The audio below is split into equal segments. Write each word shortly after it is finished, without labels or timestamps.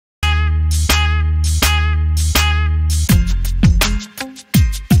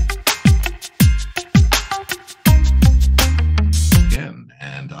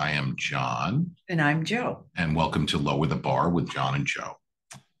And I'm Joe. And welcome to Lower the Bar with John and Joe.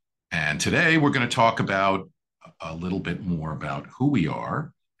 And today we're going to talk about a little bit more about who we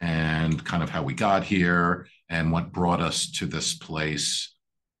are and kind of how we got here and what brought us to this place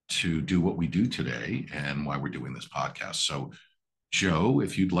to do what we do today and why we're doing this podcast. So, Joe,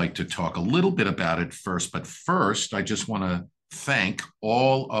 if you'd like to talk a little bit about it first, but first, I just want to thank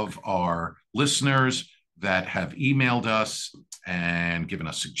all of our listeners that have emailed us and given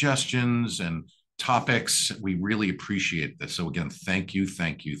us suggestions and topics. We really appreciate this. So again, thank you,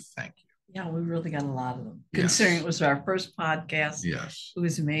 thank you, thank you. Yeah, we really got a lot of them. Yes. Considering it was our first podcast, Yes. it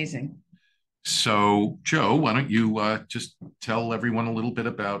was amazing. So, Joe, why don't you just tell everyone a little bit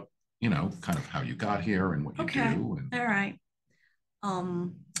about, kind of how you got here and what you Okay. do. All right.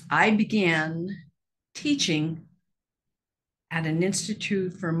 I began teaching at an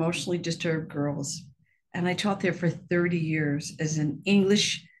institute for emotionally disturbed girls, and I taught there for 30 years as an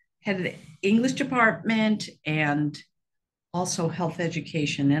head of the English department and also health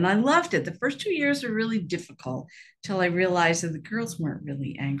education. And I loved it. The first 2 years were really difficult till I realized that the girls weren't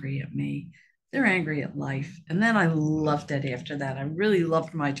really angry at me. They're angry at life. And then I loved it after that. I really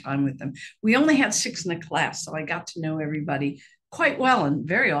loved my time with them. We only had 6 in a class, so I got to know everybody quite well and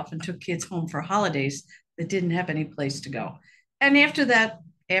very often took kids home for holidays that didn't have any place to go. And after that,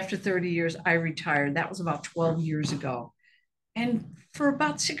 after 30 years, I retired. That was about 12 years ago. And for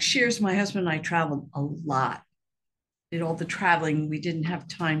about 6 years, my husband and I traveled a lot, did all the traveling we didn't have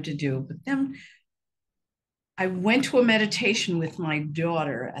time to do. But then I went to a meditation with my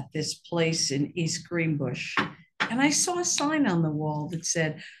daughter at this place in East Greenbush, and I saw a sign on the wall that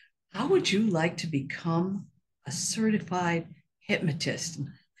said, "How would you like to become a certified hypnotist?"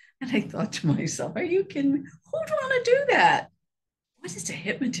 And I thought to myself, are you kidding me? Who'd want to do that? What is a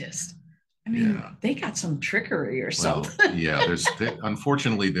hypnotist? I mean, Yeah. they got some trickery or something. Yeah,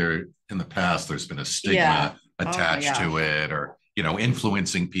 unfortunately there in the past there's been a stigma Yeah. attached to it, or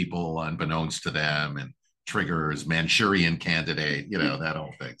influencing people unbeknownst to them, and triggers, Manchurian candidate, that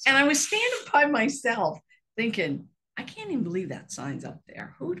whole thing. So, And I was standing by myself thinking, I can't even believe that sign's up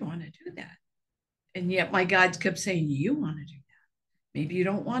there. Who would want to do that? And yet my guides kept saying, you want to do that. Maybe you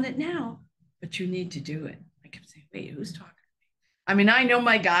don't want it now, but you need to do it. I kept saying, wait, who's talking to me? I mean, I know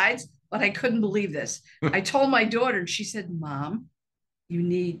my guides, but I couldn't believe this. I told my daughter, and she said, Mom, you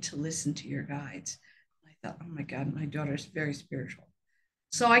need to listen to your guides. I thought, oh my God, my daughter's very spiritual.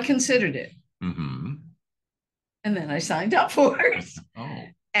 So I considered it. mm-hmm. And then I signed up for it. Oh.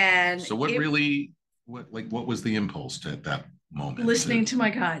 And so what was the impulse at that moment? Listening to my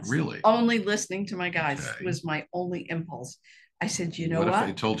guides. Really? Only listening to my guides Okay. was my only impulse. I said, you know what? What if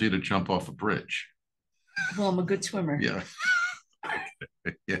they told you to jump off a bridge? Well, I'm a good swimmer. Yeah.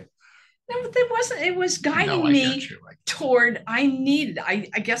 Yeah. No, but it wasn't. It was guiding me toward. I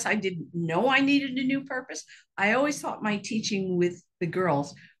guess I didn't know I needed a new purpose. I always thought my teaching with the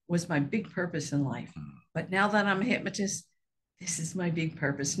girls was my big purpose in life. But now that I'm a hypnotist, this is my big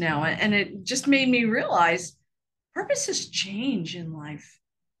purpose now. And it just made me realize purposes change in life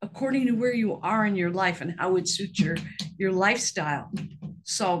according to where you are in your life and how it suits your lifestyle.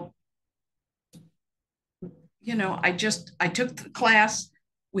 So, I took the class.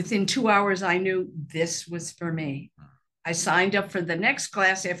 Within 2 hours, I knew this was for me. I signed up for the next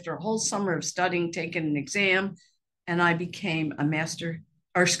class after a whole summer of studying, taking an exam, and I became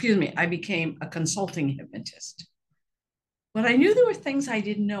I became a consulting hypnotist. But I knew there were things I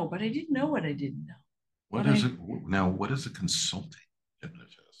didn't know, but I didn't know what I didn't know. What is a consulting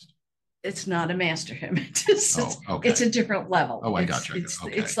hypnotist? It's not a master hypnotist. Oh, okay. It's a different level. Oh, I got you.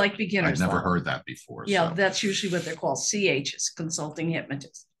 It's like beginner's I've never level. heard that before. Yeah, so. That's usually what they're called. CH is consulting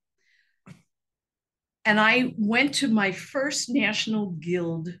hypnotist. And I went to my first National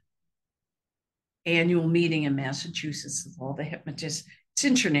Guild annual meeting in Massachusetts with all the hypnotists. It's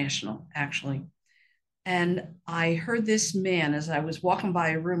international, actually. And I heard this man, as I was walking by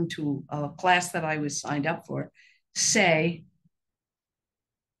a room to a class that I was signed up for, say,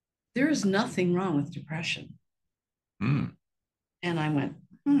 there is nothing wrong with depression. Mm. And I went,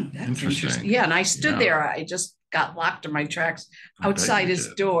 that's interesting. Yeah, and I stood there. I just got locked in my tracks outside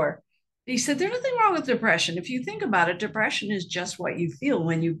his door. He said, there's nothing wrong with depression. If you think about it, depression is just what you feel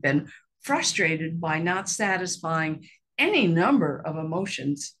when you've been frustrated by not satisfying any number of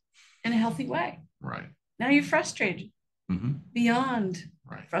emotions in a healthy way. Right. Now you're frustrated. Mm-hmm. Beyond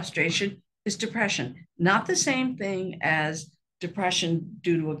frustration is depression. Not the same thing as depression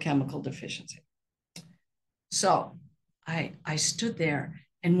due to a chemical deficiency. So I stood there,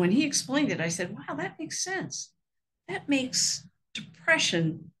 and when he explained it, I said, wow, that makes sense. That makes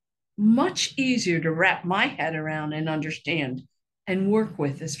depression much easier to wrap my head around and understand and work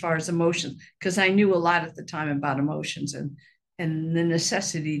with as far as emotions, because I knew a lot at the time about emotions and the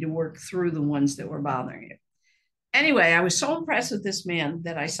necessity to work through the ones that were bothering you. Anyway, I was so impressed with this man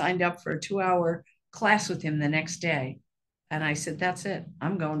that I signed up for a 2 hour class with him the next day. And I said, that's it.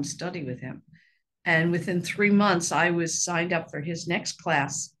 I'm going to study with him. And within 3 months, I was signed up for his next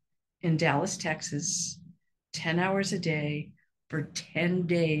class in Dallas, Texas, 10 hours a day for 10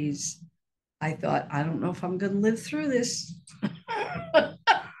 days. I thought, I don't know if I'm going to live through this.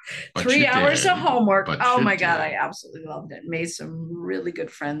 But 3 hours of homework. But oh my God, I absolutely loved it. Made some really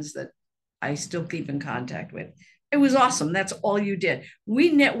good friends that I still keep in contact with. It was awesome. That's all you did.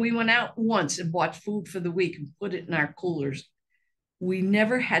 We went out once and bought food for the week and put it in our coolers. We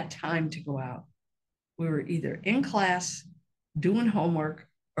never had time to go out. We were either in class, doing homework,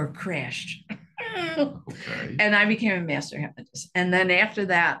 or crashed. Okay. And I became a master hypnotist. And then after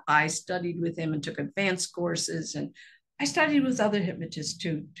that, I studied with him and took advanced courses. And I studied with other hypnotists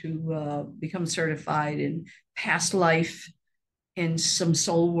to become certified in past life and some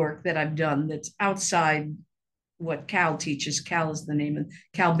soul work that I've done that's outside what Cal teaches. Cal is the name of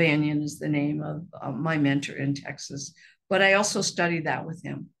Cal Banyan is the name of my mentor in Texas. But I also studied that with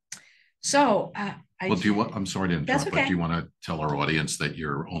him. So well, do you want? I'm sorry to interrupt, okay. but do you want to tell our audience that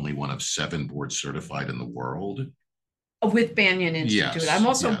you're only one of 7 board certified in the world? With Banyan Institute. Yes, I'm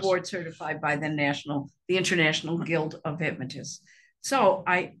also yes. board certified by the International Guild of Hypnotists. So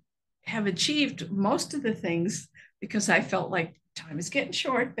I have achieved most of the things because I felt like time is getting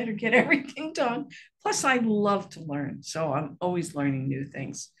short, better get everything done. Plus, I love to learn. So I'm always learning new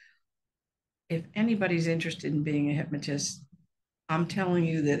things. If anybody's interested in being a hypnotist, I'm telling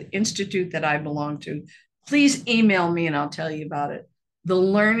you, the institute that I belong to, please email me and I'll tell you about it. The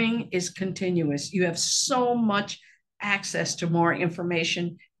learning is continuous. You have so much access to more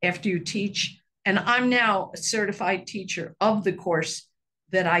information after you teach. And I'm now a certified teacher of the course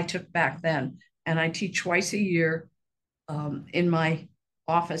that I took back then. And I teach twice a year in my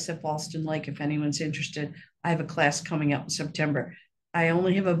office at Boston Lake. If anyone's interested, I have a class coming up in September. I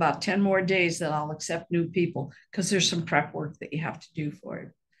only have about 10 more days that I'll accept new people because there's some prep work that you have to do for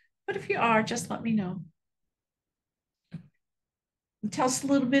it. But if you are, just let me know. And tell us a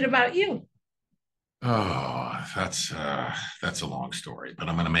little bit about you. Oh, that's a long story, but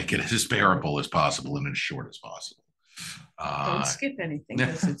I'm going to make it as bearable as possible and as short as possible. Don't skip anything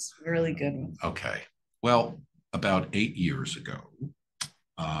because it's a really good one. Okay. Well, about 8 years ago,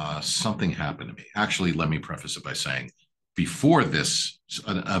 something happened to me. Actually, let me preface it by saying, before this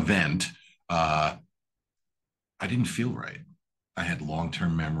event, I didn't feel right. I had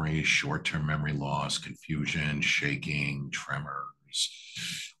long-term memory, short-term memory loss, confusion, shaking, tremors,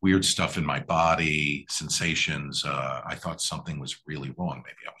 weird stuff in my body, sensations. I thought something was really wrong.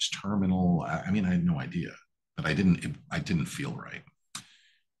 Maybe I was terminal. I mean, I had no idea, but I didn't feel right.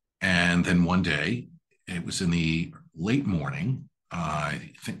 And then one day, it was in the late morning.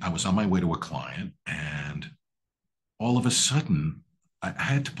 I think I was on my way to a client, and all of a sudden, I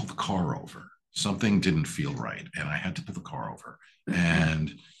had to pull the car over. Something didn't feel right, and I had to pull the car over.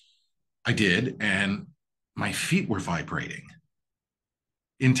 And I did, and my feet were vibrating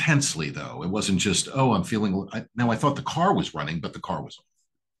intensely, though. It wasn't just, oh, I'm feeling. Now, I thought the car was running, but the car was off.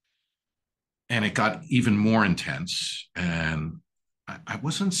 And it got even more intense, and I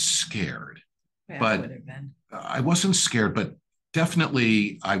wasn't scared. Yeah, but I wasn't scared, but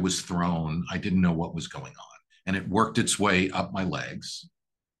definitely I was thrown. I didn't know what was going on. And it worked its way up my legs,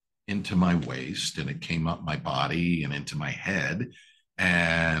 into my waist, and it came up my body and into my head.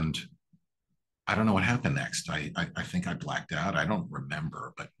 And I don't know what happened next. I think I blacked out. I don't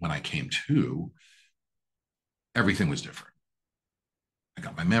remember. But when I came to, everything was different. I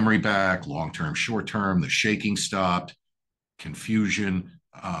got my memory back, long-term, short-term, the shaking stopped, confusion.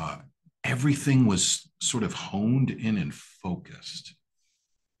 Everything was sort of honed in and focused.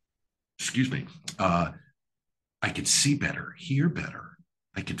 Excuse me. I could see better, hear better.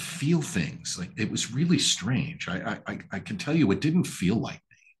 I could feel things. Like, it was really strange. I can tell you, it didn't feel like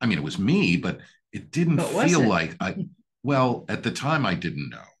me. I mean, it was me, but it didn't feel like well, at the time I didn't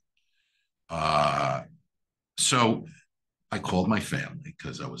know. So I called my family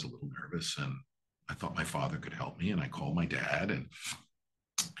because I was a little nervous, and I thought my father could help me. And I called my dad, and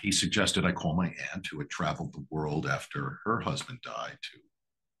he suggested I call my aunt, who had traveled the world after her husband died, to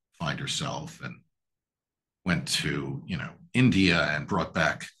find herself, and went to, India and brought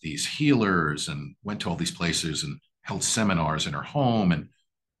back these healers, and went to all these places and held seminars in her home. And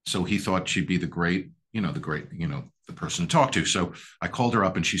so he thought she'd be the person to talk to. So I called her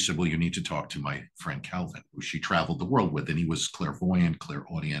up, and she said, well, you need to talk to my friend Calvin, who she traveled the world with. And he was clairvoyant,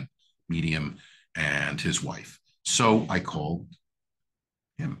 clairaudient, medium, and his wife. So I called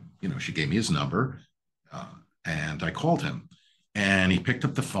him. She gave me his number, uh, and I called him, and he picked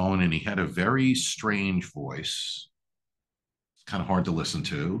up the phone, and he had a very strange voice. It's kind of hard to listen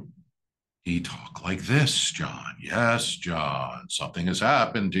to. He talked like this, John. Yes, John. Something has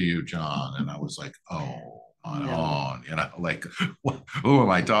happened to you, John. And I was like, oh, No. on, like, who am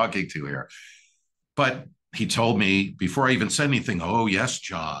I talking to here? But he told me before I even said anything, oh, yes,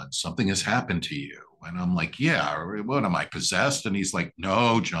 John, something has happened to you. And I'm like, yeah, what am I possessed? And he's like,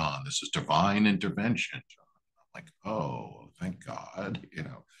 no, John, this is divine intervention, John. I'm like, oh, thank God.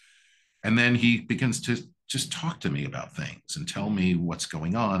 And then he begins to just talk to me about things and tell me what's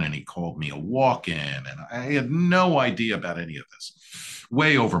going on. And he called me a walk in, and I had no idea about any of this,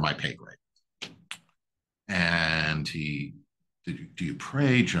 way over my pay grade. And do you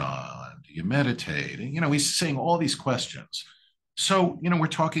pray, John? Do you meditate? And, he's saying all these questions. So, we're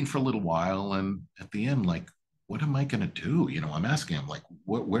talking for a little while. And at the end, like, what am I going to do? I'm asking him, like,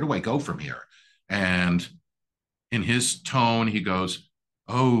 where do I go from here? And in his tone, he goes,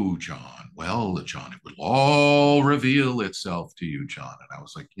 oh, John, well, John, it will all reveal itself to you, John. And I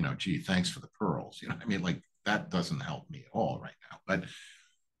was like, gee, thanks for the pearls. I mean, like, that doesn't help me at all right now. But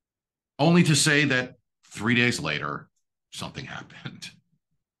only to say that 3 days later, something happened.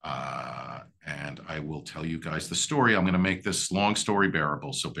 And I will tell you guys the story. I'm going to make this long story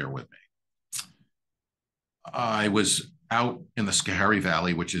bearable, so bear with me. I was out in the Schoharie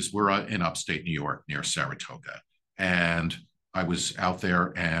Valley, which is we're in upstate New York near Saratoga. And I was out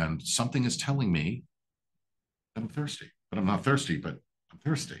there, and something is telling me I'm thirsty, but I'm not thirsty, but I'm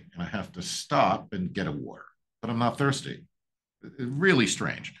thirsty. And I have to stop and get a water, but I'm not thirsty. Really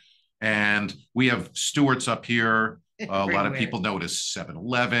strange. And we have Stewart's up here. A lot of people notice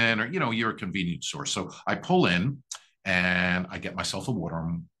 7-Eleven or, you're a convenience store. So I pull in and I get myself a water.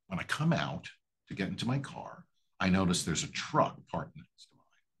 When I come out to get into my car, I notice there's a truck parked next to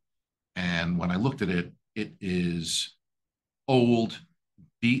mine. And when I looked at it, it is old,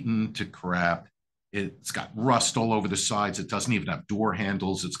 beaten to crap. It's got rust all over the sides. It doesn't even have door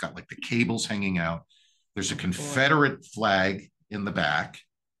handles. It's got like the cables hanging out. There's a Confederate flag in the back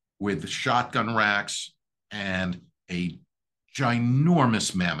with shotgun racks and a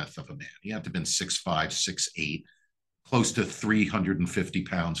ginormous mammoth of a man. He had to have been 6'5", 6'8", close to 350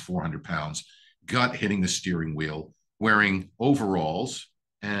 pounds, 400 pounds, gut hitting the steering wheel, wearing overalls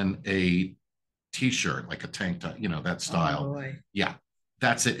and a t-shirt, like a tank top, that style. Oh, boy. Yeah,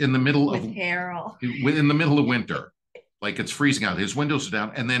 that's it. In the middle of hair all. In the middle of winter, like it's freezing out. His windows are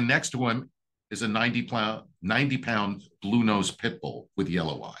down, and then next to him is a 90-pound blue-nosed pit bull with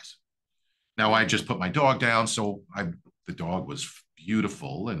yellow eyes. Now I just put my dog down, so the dog was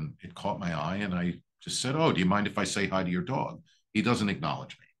beautiful, and it caught my eye, and I just said, "Oh, do you mind if I say hi to your dog?" He doesn't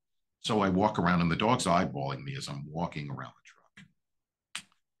acknowledge me, so I walk around, and the dog's eyeballing me as I'm walking around the truck.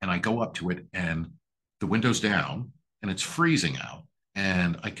 And I go up to it, and the window's down, and it's freezing out,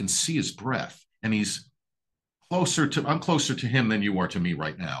 and I can see his breath, and I'm closer to him than you are to me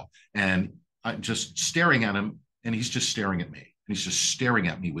right now, and I'm just staring at him, and he's just staring at me, and he's just staring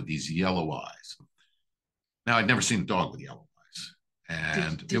at me with these yellow eyes. Now, I'd never seen a dog with yellow eyes,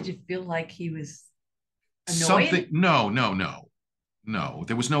 and did you feel like he was annoyed? Something? No,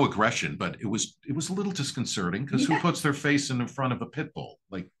 there was no aggression, but it was a little disconcerting because who puts their face in front of a pit bull,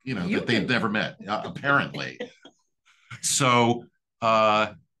 like, that they've never met, apparently. So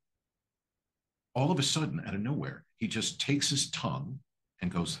all of a sudden, out of nowhere, he just takes his tongue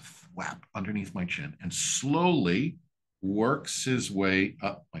and goes thwap underneath my chin and slowly works his way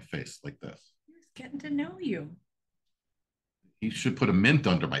up my face like this. He's getting to know you. He should put a mint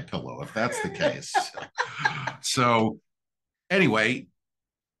under my pillow if that's the case. So anyway,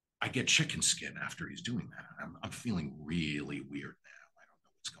 I get chicken skin after he's doing that. I'm feeling really weird now. I don't know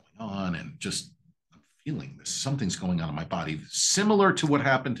what's going on, and just I'm feeling this. Something's going on in my body, similar to what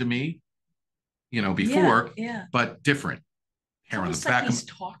happened to me, before, but different. Hair on the back. He's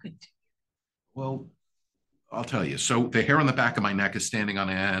talking to you. Well, I'll tell you. So the hair on the back of my neck is standing on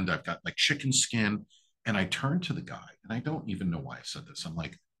end. I've got like chicken skin, and I turn to the guy, and I don't even know why I said this. I'm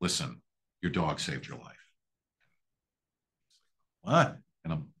like, "Listen, your dog saved your life." What?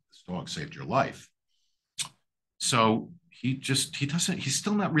 And this dog saved your life. So he's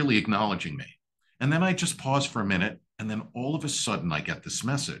still not really acknowledging me. And then I just pause for a minute, and then all of a sudden I get this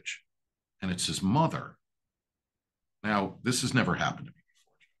message, and it's his mother. Now, this has never happened to me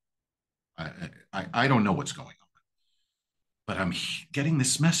before. I don't know what's going on, but I'm getting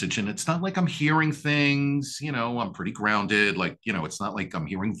this message, and it's not like I'm hearing things, I'm pretty grounded. Like, it's not like I'm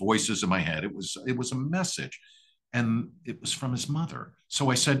hearing voices in my head. It was a message. And it was from his mother.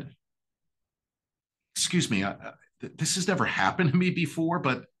 So I said, "Excuse me, this has never happened to me before,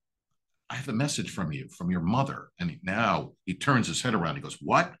 but I have a message from you, from your mother. And now he turns his head around. He goes,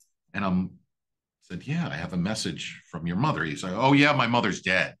 what? And I'm said, yeah, I have a message from your mother. He's like, oh yeah, my mother's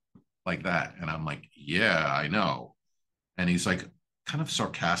dead, like that. And I'm like, yeah, I know. And he's like, kind of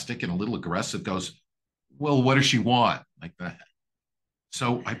sarcastic and a little aggressive, goes, well, what does she want? Like that.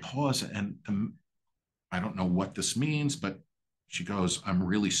 So I pause and I don't know what this means, but she goes, I'm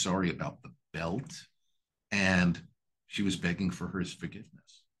really sorry about the belt. And she was begging for his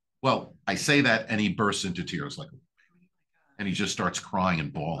forgiveness. Well, I say that and he bursts into tears like, and he just starts crying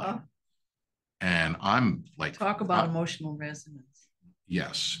and bawling. And I'm like, talk about emotional resonance.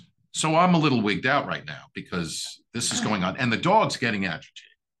 Yes. So I'm a little wigged out right now because this is going on and the dog's getting agitated.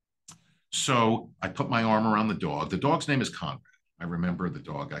 So I put my arm around the dog. The dog's name is Conrad. I remember the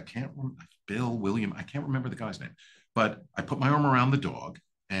dog. I can't remember Bill, William. I can't remember the guy's name, but I put my arm around the dog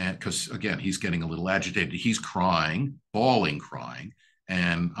and because again, he's getting a little agitated. He's crying, bawling, crying.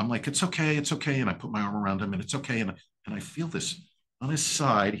 And I'm like, it's okay. It's okay. And I put my arm around him and it's okay. And I feel this on his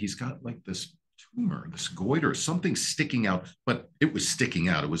side. He's got like this tumor, this goiter, something sticking out, but it was sticking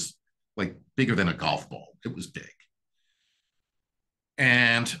out. It was like bigger than a golf ball. It was big.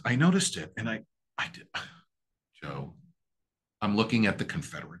 And I noticed it and I did, Joe, I'm looking at the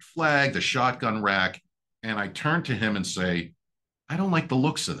Confederate flag, the shotgun rack, and I turn to him and say, I don't like the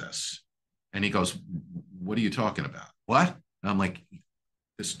looks of this. And he goes, what are you talking about? What? And I'm like,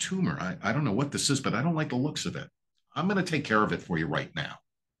 this tumor, I don't know what this is, but I don't like the looks of it. I'm going to take care of it for you right now.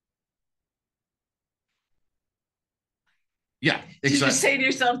 Yeah, exactly. Did you say to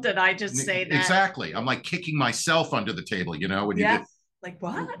yourself, did I just say that? Exactly. I'm like kicking myself under the table, you know, when you get, like,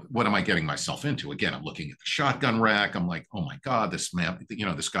 what am I getting myself into? Again, I'm looking at the shotgun rack. I'm like, oh my God, this man, you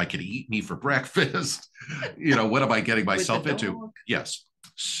know, this guy could eat me for breakfast. You know, what am I getting myself into? Yes.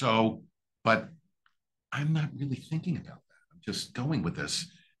 So, but I'm not really thinking about that. I'm just going with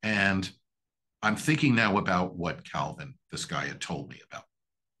this. And I'm thinking now about what Calvin, this guy, had told me about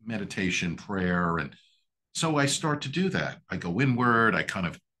meditation, prayer. And so I start to do that. I go inward, I kind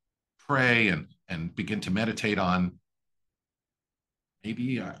of pray and begin to meditate on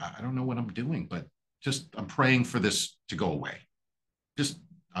maybe I don't know what I'm doing, but just I'm praying for this to go away. Just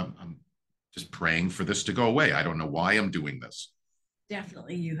I'm just praying for this to go away. I don't know why I'm doing this.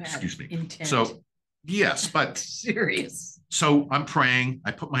 Definitely you had excuse me intent. So yes, but serious. So I'm praying. I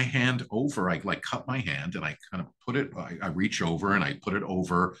put my hand over, I like cut my hand and I kind of put it, I reach over and I put it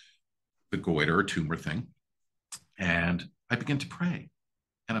over the goiter or tumor thing. And I begin to pray.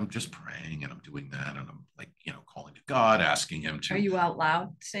 And I'm just praying and I'm doing that. And I'm like, you know, calling to God, asking him to. Are you out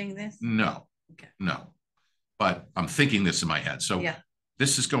loud saying this? No. Okay. No. But I'm thinking this in my head. So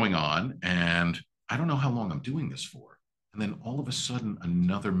this is going on. And I don't know how long I'm doing this for. And then all of a sudden,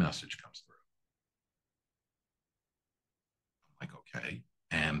 another message comes through. I'm like, okay.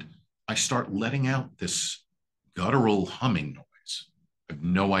 And I start letting out this guttural humming noise. I have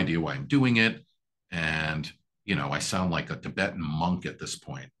no idea why I'm doing it. And you know, I sound like a Tibetan monk at this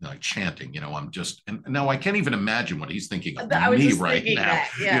point, like chanting, you know, I'm just, and now I can't even imagine what he's thinking of me right now,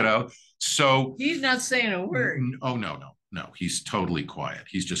 you know? So he's not saying a word. Oh, no. He's totally quiet.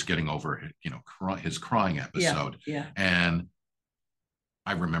 He's just getting over, you know, his crying episode. Yeah. And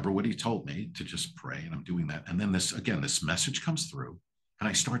I remember what he told me to just pray and I'm doing that. And then this message comes through and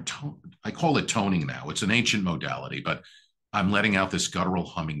I start, I call it toning now. It's an ancient modality, but I'm letting out this guttural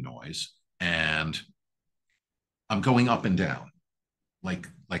humming noise and I'm going up and down, like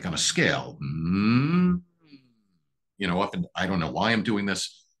on a scale. You know, up and I don't know why I'm doing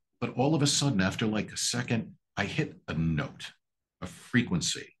this, but all of a sudden, after like a second, I hit a note, a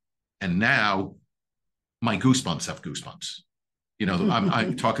frequency, and now my goosebumps have goosebumps. You know,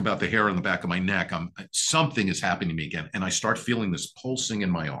 I talk about the hair on the back of my neck. Something is happening to me again, and I start feeling this pulsing in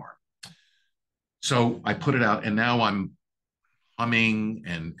my arm. So I put it out, and now I'm humming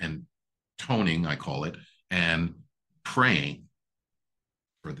and toning, I call it, and praying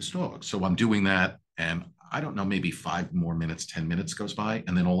for this dog. So I'm doing that. And I don't know, maybe 5 more minutes, 10 minutes goes by.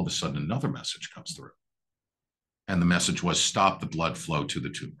 And then all of a sudden, another message comes through. And the message was stop the blood flow to the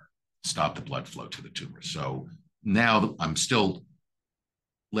tumor. Stop the blood flow to the tumor. So now I'm still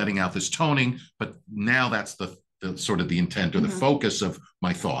letting out this toning, but now that's the sort of the intent or the focus of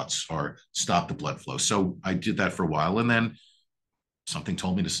my thoughts are stop the blood flow. So I did that for a while. And then something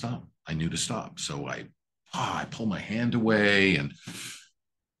told me to stop. I knew to stop. So I pull my hand away and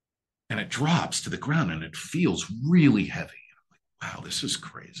it drops to the ground and it feels really heavy. I'm like, wow, this is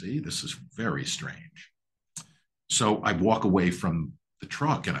crazy. This is very strange. So I walk away from the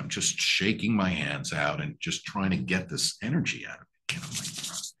truck and I'm just shaking my hands out and just trying to get this energy out of me. And I'm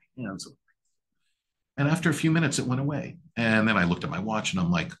like, hands. And after a few minutes, it went away. And then I looked at my watch and I'm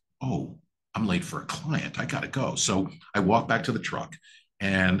like, oh, I'm late for a client. I got to go. So I walked back to the truck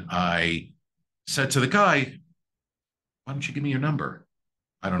and I said to the guy, why don't you give me your number?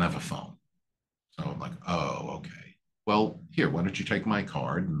 I don't have a phone. So I'm like, oh, okay. Well, here, why don't you take my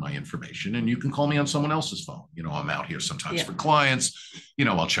card and my information and you can call me on someone else's phone? I'm out here sometimes for clients.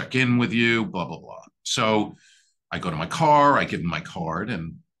 I'll check in with you, blah, blah, blah. So I go to my car, I give him my card,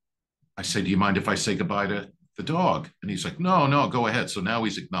 and I say, do you mind if I say goodbye to the dog? And he's like, no, no, go ahead. So now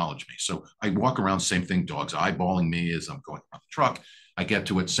he's acknowledged me. So I walk around, same thing, dog's eyeballing me as I'm going around the truck. I get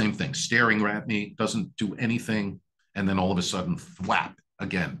to it, same thing, staring at me, doesn't do anything. And then all of a sudden, thwap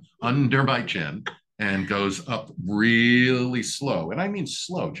again, under my chin and goes up really slow. And I mean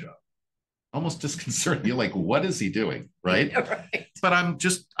slow, Joe. Almost disconcerting. You're like, what is he doing? Right? Yeah, right. But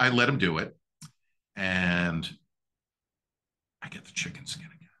I let him do it. And I get the chicken skin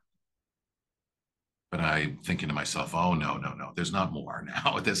again. But I'm thinking to myself, oh no, no, no, there's not more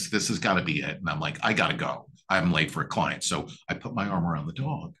now. This has got to be it. And I'm like, I gotta go. I'm late for a client. So I put my arm around the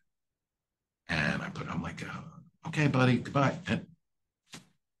dog and I'm like, okay, buddy, goodbye. And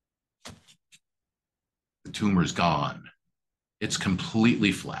the tumor's gone. It's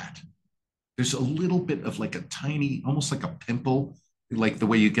completely flat. There's a little bit of like a tiny, almost like a pimple, like the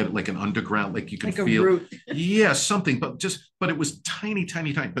way you get it, like an underground, like you can like feel. A root. Yeah, something, but it was tiny,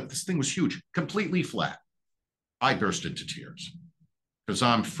 tiny, tiny. But this thing was huge, completely flat. I burst into tears because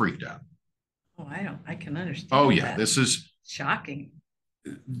I'm freaked out. Oh, I can understand. Oh yeah, that. this is shocking.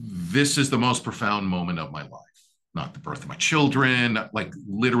 This is the most profound moment of my life. Not the birth of my children. Like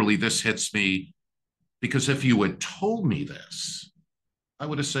literally, this hits me because if you had told me this, I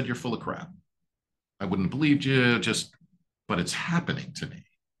would have said you're full of crap. I wouldn't have believed you. But it's happening to me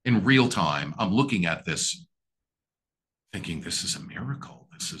in real time. I'm looking at this, thinking this is a miracle.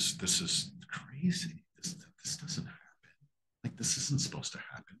 This is crazy. This doesn't happen. Like this isn't supposed to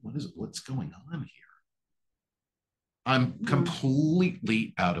happen. What's going on here? I'm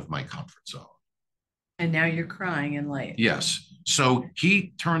completely out of my comfort zone. And now you're crying and late. Yes. So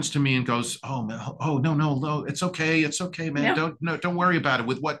he turns to me and goes, "Oh no, oh no, no, no, it's okay, man. Don't worry about it.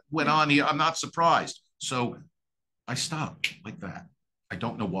 With what went on here, I'm not surprised." So I stopped like that. I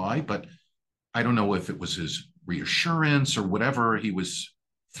don't know why, but I don't know if it was his reassurance or whatever he was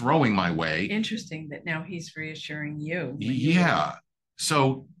throwing my way. Interesting that now he's reassuring you. Yeah.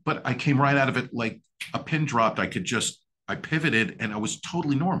 So, but I came right out of it like a pin dropped. I pivoted and I was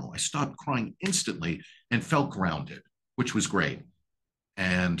totally normal. I stopped crying instantly and felt grounded, which was great.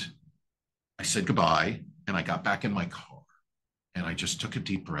 And I said goodbye and I got back in my car and I just took a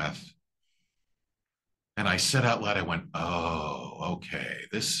deep breath. And I said out loud, I went, oh, okay,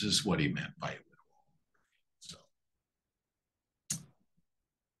 this is what he meant by it.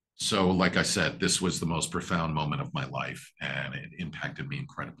 So, like I said, this was the most profound moment of my life, and it impacted me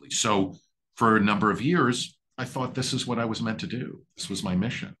incredibly. So, for a number of years, I thought this is what I was meant to do. This was my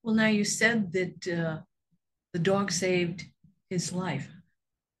mission. Well, now you said that the dog saved his life,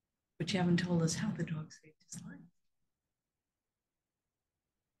 but you haven't told us how the dog saved his life.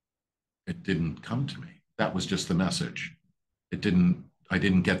 It didn't come to me. That was just the message. I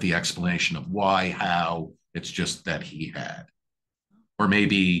didn't get the explanation of why, how. It's just that he had. Or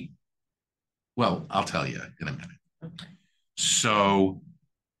maybe, well, I'll tell you in a minute. Okay. So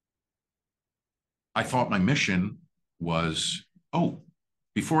I thought my mission was, oh,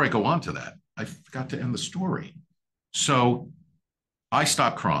 before I go on to that, I forgot to end the story. So I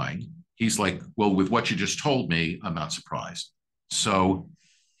stopped crying. He's like, well, with what you just told me, I'm not surprised. So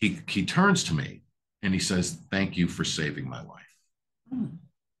he turns to me and he says, thank you for saving my life. Hmm.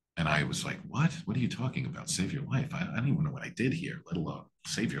 And I was like, what? What are you talking about? Save your life? I don't even know what I did here, let alone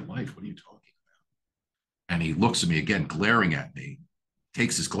save your life. What are you talking about? And he looks at me again, glaring at me,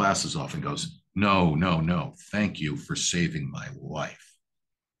 takes his glasses off and goes, no, no, no. Thank you for saving my life.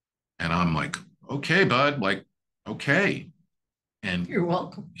 And I'm like, okay, bud, like, okay. And you're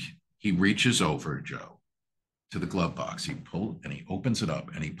welcome. He reaches over, Joe, to the glove box. He opens it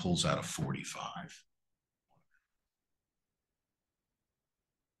up and he pulls out a 45.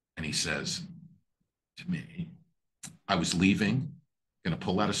 And he says to me, I was leaving, going to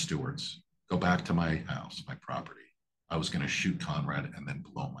pull out of Stewart's, go back to my house, my property. I was going to shoot Conrad and then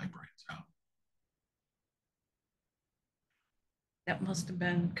blow my brains out. That must have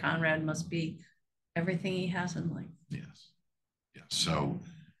been, Conrad must be everything he has in life. Yes. Yes. So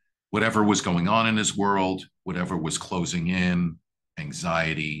whatever was going on in his world, whatever was closing in,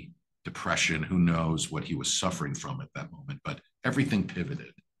 anxiety, depression, who knows what he was suffering from at that moment, but everything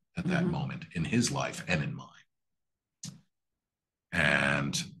pivoted at that moment in his life and in mine.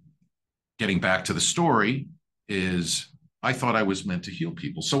 And getting back to the story is I thought I was meant to heal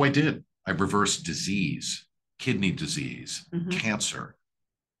people. So I did. I reversed disease, kidney disease, cancer,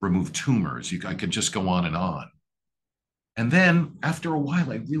 removed tumors. I could just go on and on. And then after a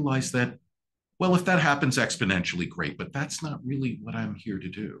while, I realized that, well, if that happens exponentially, great, but that's not really what I'm here to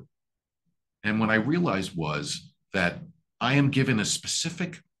do. And what I realized was that I am given a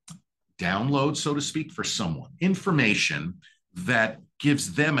specific download, so to speak, for someone, information that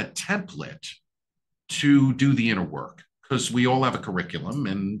gives them a template to do the inner work, because we all have a curriculum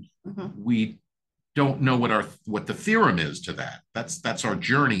and we don't know what the theorem is to that. That's our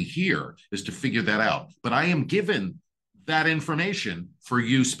journey here, is to figure that out. But I am given that information for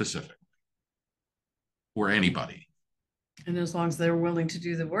you specifically, or anybody. And as long as they're willing to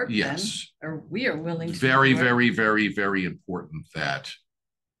do the work, yes, then, or we are willing to very, do the work. very, very, very important that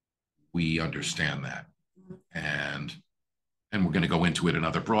we understand that. And we're going to go into it in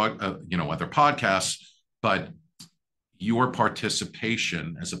other other podcasts, but your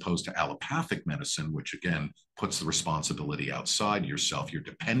participation, as opposed to allopathic medicine, which again puts the responsibility outside yourself, you're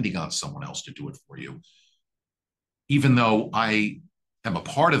depending on someone else to do it for you. Even though I am a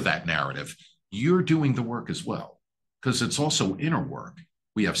part of that narrative, you're doing the work as well, because it's also inner work.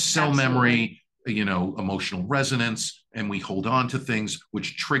 We have cell memory, emotional resonance, and we hold on to things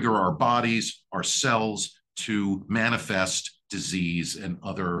which trigger our bodies, our cells, to manifest disease and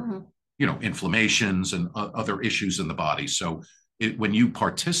other, inflammations and other issues in the body. So when you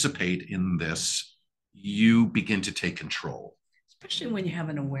participate in this, you begin to take control. Especially when you have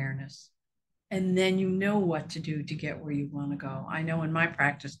an awareness, and then you know what to do to get where you want to go. I know in my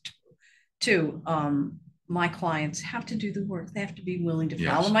practice too, my clients have to do the work. They have to be willing to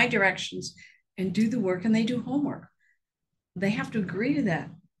follow my directions and do the work, and they do homework. They have to agree to that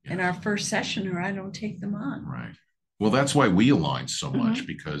in our first session, or I don't take them on. Right. Well, that's why we align so much,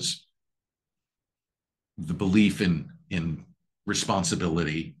 because the belief in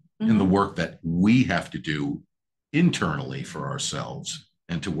responsibility and the work that we have to do internally for ourselves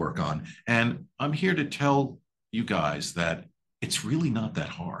and to work on. And I'm here to tell you guys that it's really not that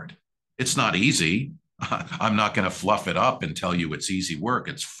hard. It's not easy. I'm not going to fluff it up and tell you it's easy work.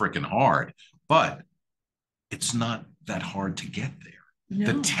 It's freaking hard, but it's not that hard to get there.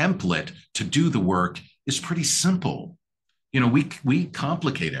 No. The template to do the work is pretty simple. We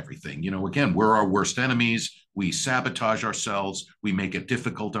complicate everything. Again, we're our worst enemies. We sabotage ourselves. We make it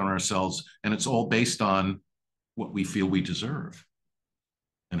difficult on ourselves. And it's all based on what we feel we deserve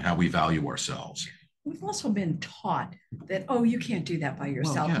and how we value ourselves. We've also been taught that, you can't do that by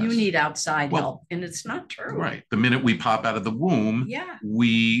yourself. Well, yes. You need outside help. And it's not true. Right. The minute we pop out of the womb,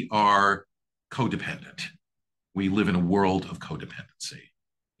 we are codependent. We live in a world of codependency.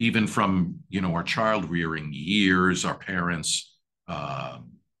 Even from, our child rearing years, our parents'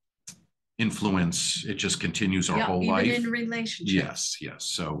 influence, it just continues our whole life. Even in relationships. Yes.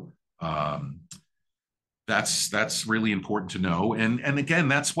 So that's really important to know. And again,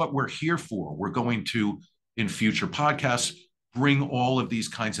 that's what we're here for. We're going to, in future podcasts, bring all of these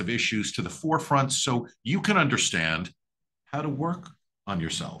kinds of issues to the forefront so you can understand how to work on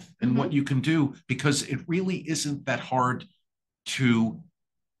yourself and what you can do, because it really isn't that hard to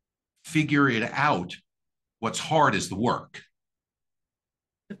figure it out. What's hard is the work.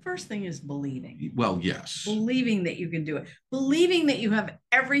 The first thing is believing. Well, yes. Believing that you can do it. Believing that you have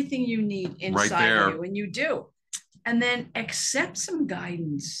everything you need inside of you, and you do. And then accept some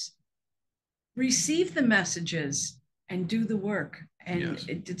guidance. Receive the messages and do the work. And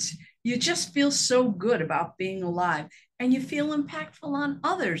you just feel so good about being alive, and you feel impactful on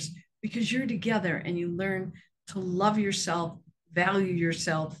others because you're together and you learn to love yourself, value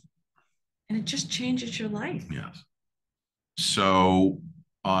yourself, and it just changes your life. Yes. So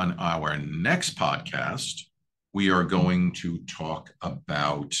on our next podcast, we are going to talk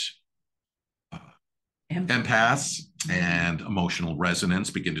about empaths and emotional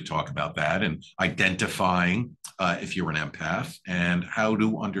resonance, begin to talk about that and identifying if you're an empath and how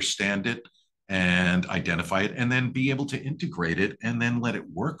to understand it and identify it, and then be able to integrate it and then let it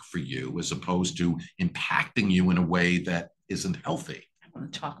work for you, as opposed to impacting you in a way that isn't healthy. I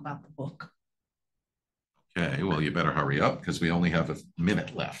want to talk about the book. Okay, well, you better hurry up because we only have a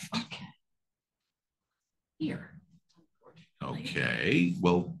minute left. Okay. Here. Okay,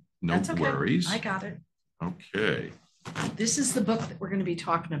 well, no worries. I got it. Okay. This is the book that we're going to be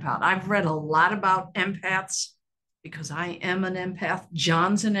talking about. I've read a lot about empaths because I am an empath.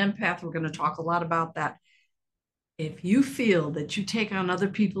 John's an empath. We're going to talk a lot about that. If you feel that you take on other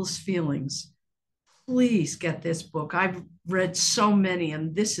people's feelings, please get this book. I've read so many,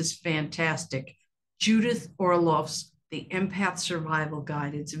 and this is fantastic. Judith Orloff's The Empath Survival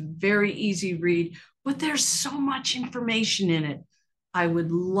Guide. It's a very easy read, but there's so much information in it. I would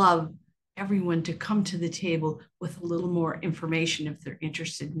love everyone to come to the table with a little more information if they're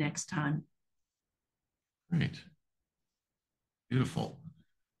interested next time. Great. Beautiful.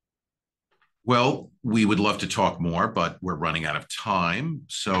 Well, we would love to talk more, but we're running out of time.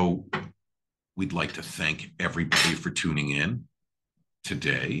 So we'd like to thank everybody for tuning in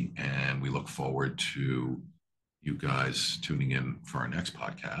today. And we look forward to you guys tuning in for our next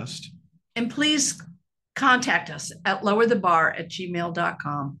podcast. And please contact us at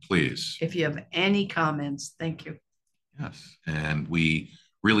lowerthebarrr@gmail.com. Please. If you have any comments, thank you. Yes. And we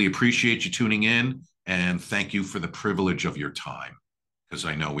really appreciate you tuning in, and thank you for the privilege of your time, because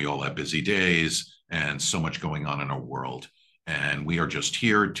I know we all have busy days and so much going on in our world. And we are just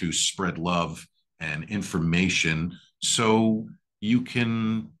here to spread love and information so you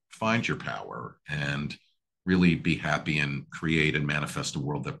can find your power and really be happy and create and manifest a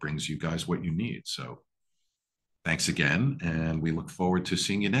world that brings you guys what you need. So thanks again, and we look forward to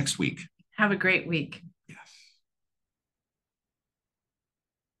seeing you next week. Have a great week.